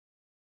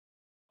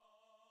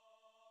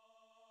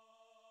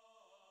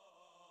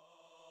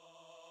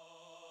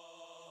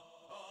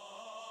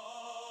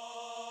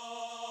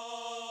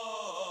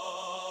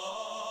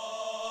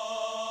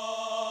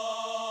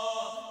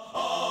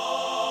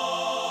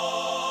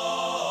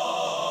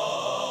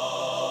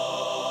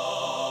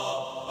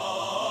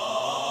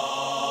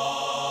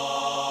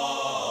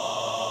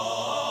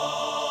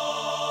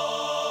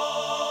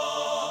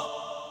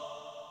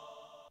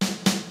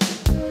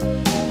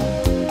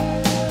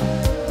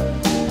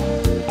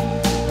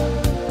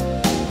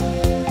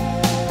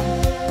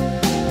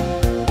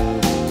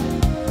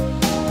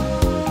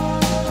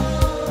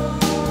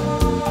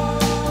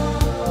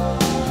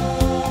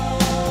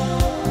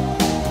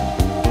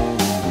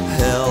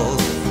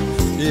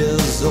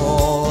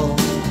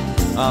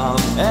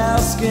I'm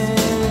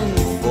asking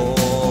for.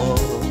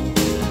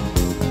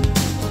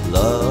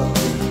 Love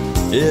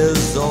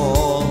is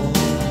all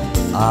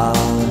I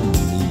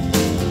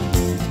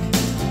need.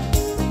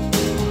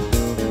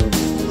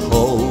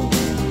 Hope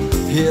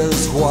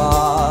is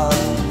what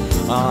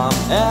I'm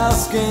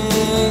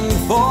asking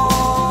for.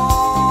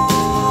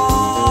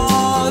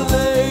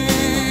 Lay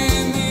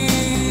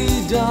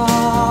me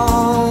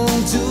down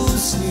to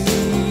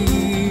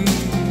sleep.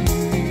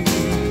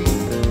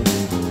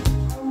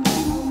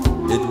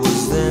 It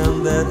was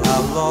then that I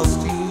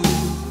lost you,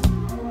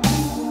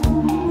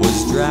 was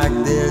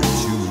dragged there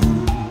too.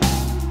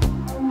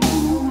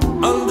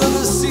 Under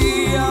the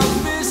sea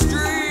of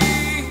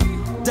mystery,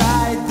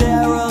 died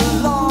there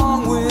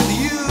along with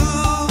you.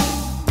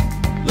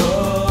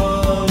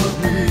 Love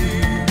me,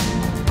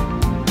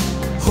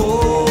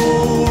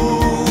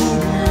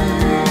 hold me,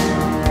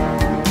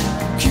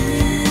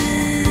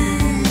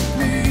 keep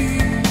me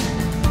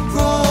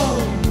from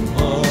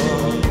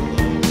harm.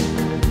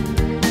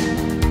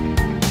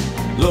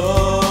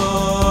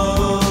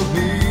 Love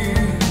me,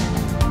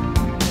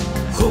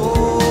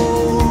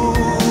 hold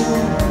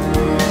me,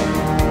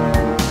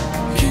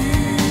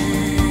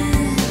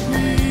 keep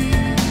me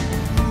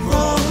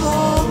from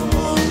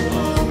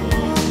harm.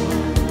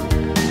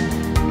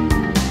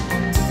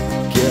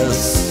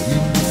 Guess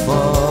you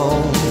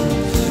found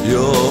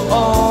your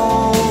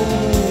own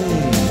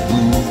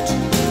root,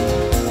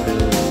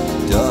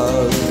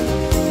 dug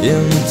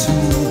into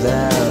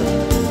that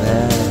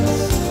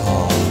vast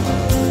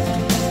heart,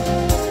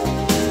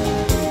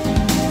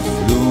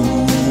 flew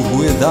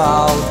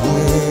without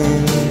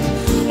wing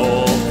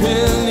or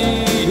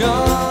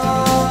pinion.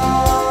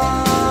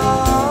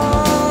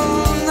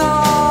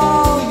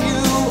 Now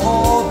you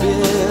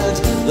orbit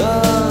the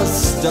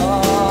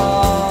stars.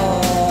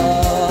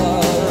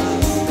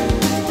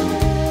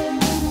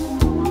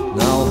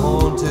 Now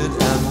haunted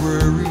and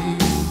weary,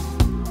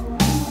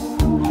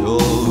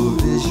 your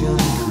vision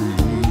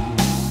creeps.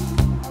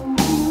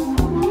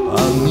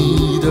 I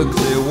need a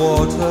clear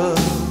water